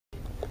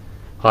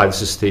Hi,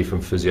 this is Steve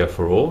from Physio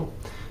for All.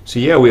 So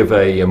yeah, we have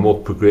a more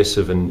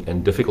progressive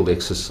and difficult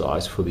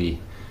exercise for the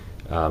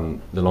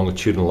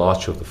longitudinal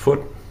arch of the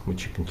foot,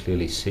 which you can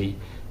clearly see,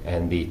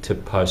 and the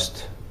tib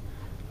post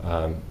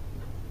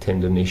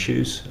tendon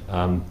issues.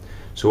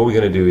 So what we're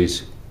going to do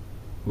is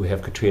we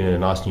have Katrina in a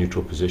nice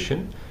neutral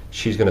position.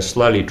 She's going to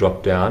slowly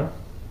drop down.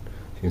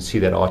 You can see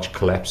that arch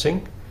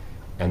collapsing,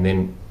 and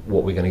then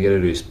what we're going to get her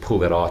to do is pull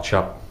that arch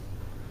up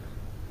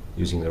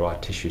using the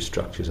right tissue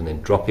structures, and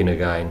then drop in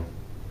again,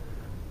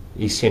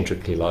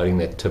 eccentrically loading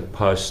that tib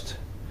post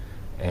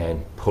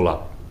and pull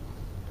up,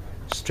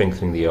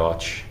 strengthening the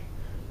arch,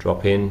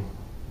 drop in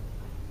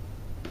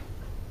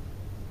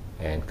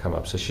and come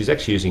up. So she's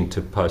actually using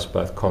tib post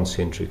both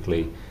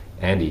concentrically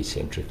and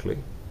eccentrically.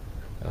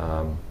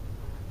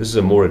 This is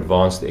a more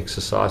advanced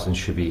exercise and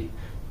should be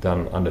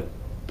done under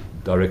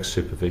direct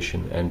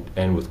supervision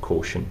and with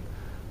caution.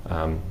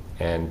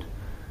 And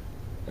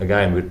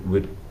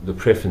again, the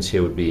preference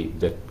here would be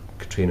that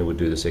Katrina would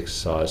do this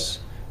exercise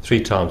 3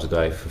 times a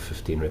day for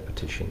 15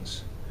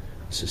 repetitions.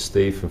 This is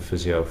Steve from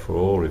Physio for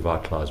All.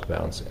 Revitalise,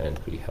 bounce and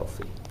be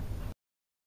healthy.